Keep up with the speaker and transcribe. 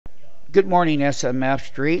Good morning, SMF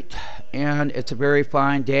Street, and it's a very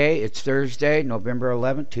fine day. It's Thursday, November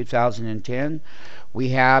 11th, 2010. We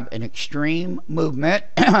have an extreme movement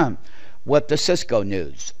with the Cisco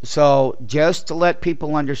news. So, just to let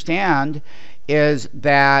people understand, is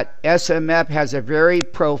that SMF has a very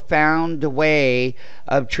profound way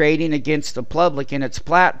of trading against the public in its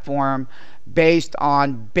platform based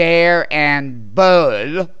on bear and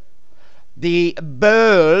bull. The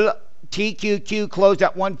bull TQQ closed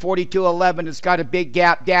at 142.11. It's got a big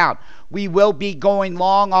gap down. We will be going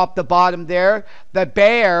long off the bottom there. The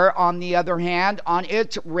bear, on the other hand, on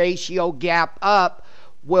its ratio gap up,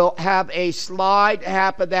 will have a slide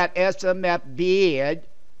half of that SMF bid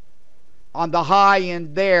on the high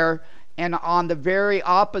end there, and on the very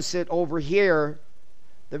opposite over here,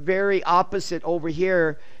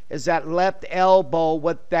 is that left elbow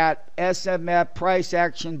with that SMF price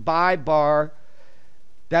action buy bar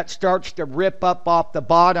that starts to rip up off the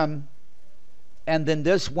bottom, and then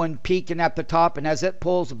this one peaking at the top, and as it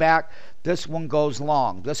pulls back, this one goes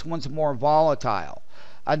long. This one's more volatile.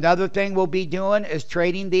 Another thing we'll be doing is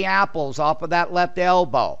trading the apples off of that left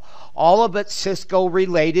elbow. All of it Cisco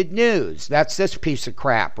related news. That's this piece of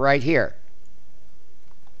crap right here.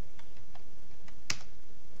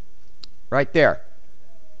 Right there.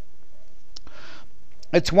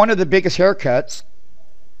 It's one of the biggest haircuts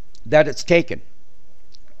that it's taken.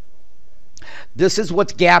 This is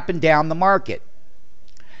what's gapping down the market.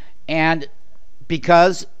 And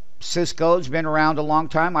because Cisco has been around a long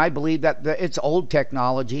time, I believe that it's old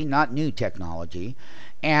technology, not new technology.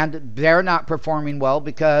 And they're not performing well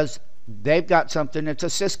because they've got something that's a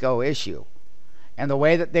Cisco issue. And the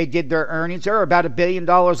way that they did their earnings, they're about $1 billion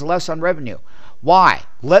less on revenue. Why?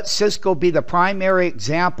 Let Cisco be the primary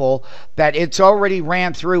example that it's already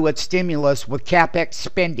ran through its stimulus with CapEx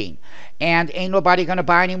spending. And ain't nobody going to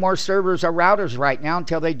buy any more servers or routers right now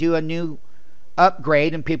until they do a new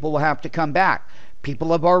upgrade, and people will have to come back.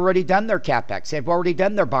 People have already done their CapEx. They've already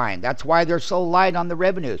done their buying. That's why they're so light on the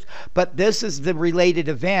revenues. But this is the related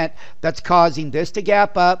event that's causing this to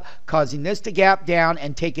gap up, causing this to gap down,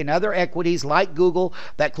 and taking other equities like Google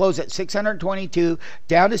that close at 622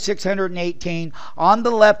 down to 618 on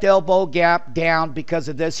the left elbow gap down because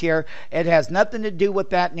of this here. It has nothing to do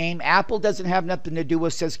with that name. Apple doesn't have nothing to do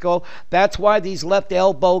with Cisco. That's why these left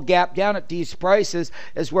elbow gap down at these prices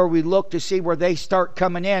is where we look to see where they start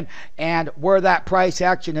coming in and where that price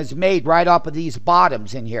action is made right off of these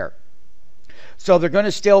bottoms in here. So they're going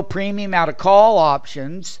to steal premium out of call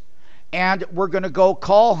options, and we're going to go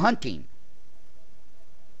call hunting.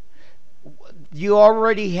 You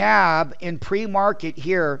already have in pre-market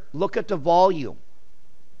here, look at the volume.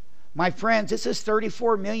 My friends, this is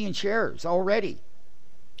 34 million shares already.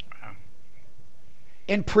 Wow.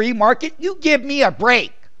 In pre-market, you give me a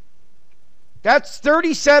break. That's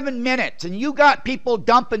 37 minutes, and you got people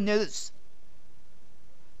dumping this.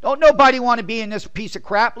 Don't nobody want to be in this piece of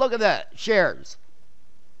crap. Look at the shares.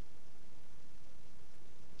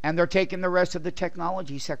 And they're taking the rest of the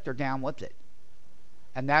technology sector down with it.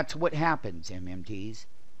 And that's what happens, MMTs.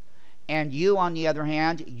 And you, on the other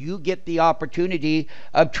hand, you get the opportunity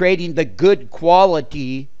of trading the good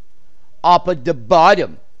quality off of the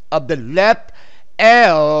bottom of the left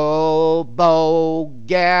elbow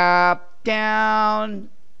gap down.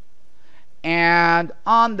 And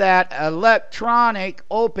on that electronic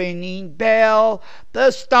opening bell, the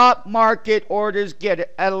stock market orders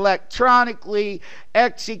get electronically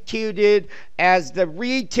executed as the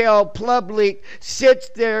retail public sits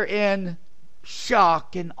there in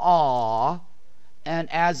shock and awe.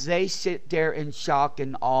 And as they sit there in shock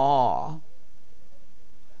and awe,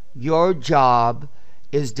 your job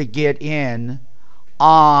is to get in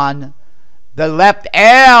on the left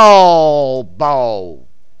elbow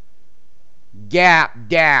gap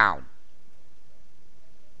down.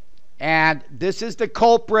 And this is the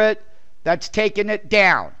culprit that's taking it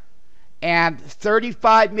down. And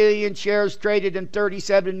 35 million shares traded in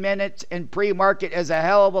 37 minutes in pre-market is a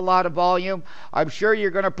hell of a lot of volume. I'm sure you're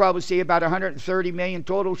going to probably see about 130 million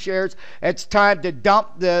total shares. It's time to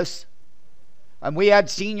dump this. And we had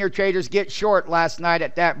senior traders get short last night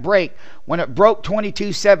at that break. When it broke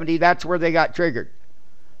 2270, that's where they got triggered.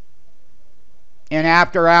 In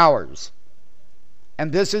after hours.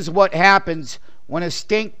 And this is what happens when a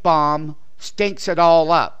stink bomb stinks it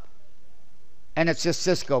all up. And it's just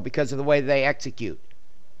Cisco because of the way they execute.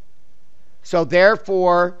 So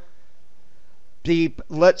therefore,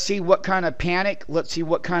 let's see what kind of panic, let's see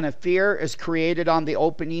what kind of fear is created on the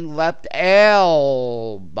opening left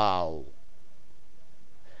elbow.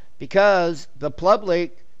 Because the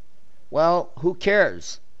public, well, who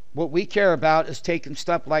cares? What we care about is taking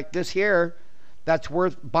stuff like this here that's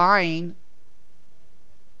worth buying.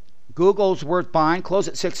 Google's worth buying, close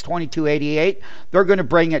at 622.88. They're going to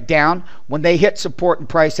bring it down. When they hit support and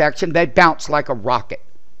price action, they bounce like a rocket.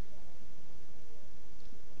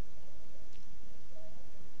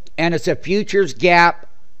 And it's a futures gap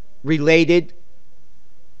related.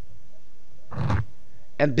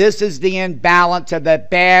 And this is the imbalance of the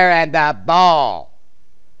bear and the bull.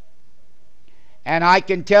 And I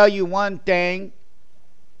can tell you one thing.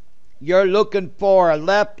 You're looking for a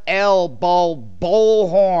left elbow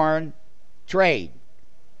bullhorn trade.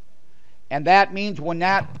 And that means when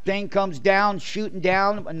that thing comes down, shooting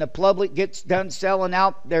down, and the public gets done selling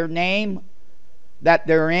out their name that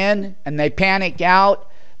they're in, and they panic out,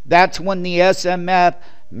 that's when the SMF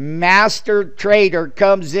master trader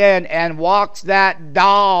comes in and walks that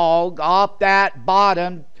dog off that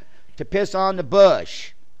bottom to piss on the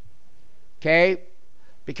bush. Okay?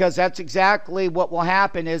 Because that's exactly what will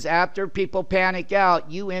happen is after people panic out,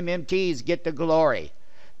 you MMTs get the glory.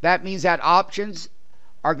 That means that options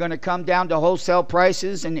are going to come down to wholesale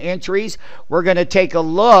prices and entries. We're going to take a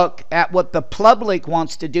look at what the public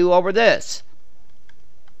wants to do over this.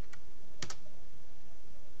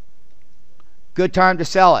 Good time to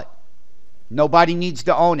sell it. Nobody needs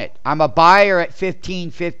to own it. I'm a buyer at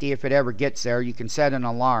 $15.50 if it ever gets there. You can set an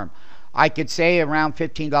alarm. I could say around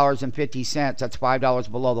 $15.50, that's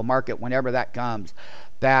 $5 below the market whenever that comes,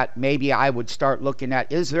 that maybe I would start looking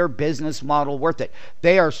at, is their business model worth it?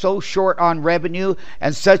 They are so short on revenue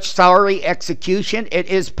and such sorry execution, it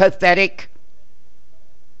is pathetic.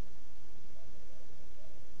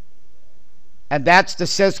 And that's the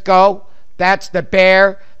Cisco, that's the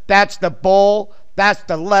bear, that's the bull, that's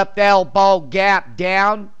the left elbow gap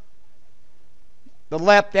down. The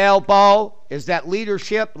left elbow is that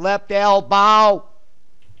leadership left elbow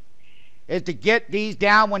is to get these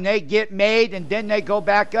down when they get made and then they go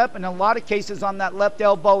back up. And in a lot of cases on that left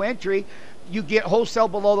elbow entry, you get wholesale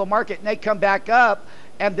below the market and they come back up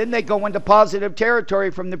and then they go into positive territory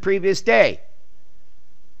from the previous day.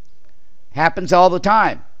 Happens all the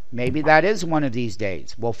time. Maybe that is one of these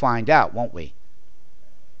days. We'll find out, won't we?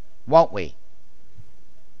 Won't we?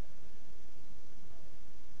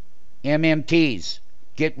 MMTs,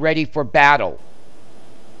 get ready for battle.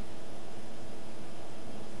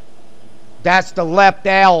 That's the left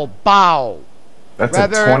elbow. That's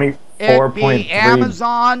whether a 24.3. it be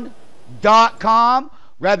Amazon.com,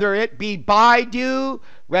 whether it be Baidu,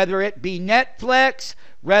 whether it be Netflix,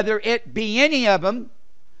 whether it be any of them,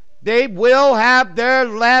 they will have their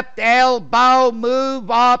left elbow move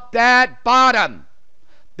off that bottom.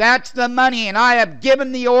 That's the money, and I have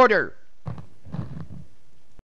given the order.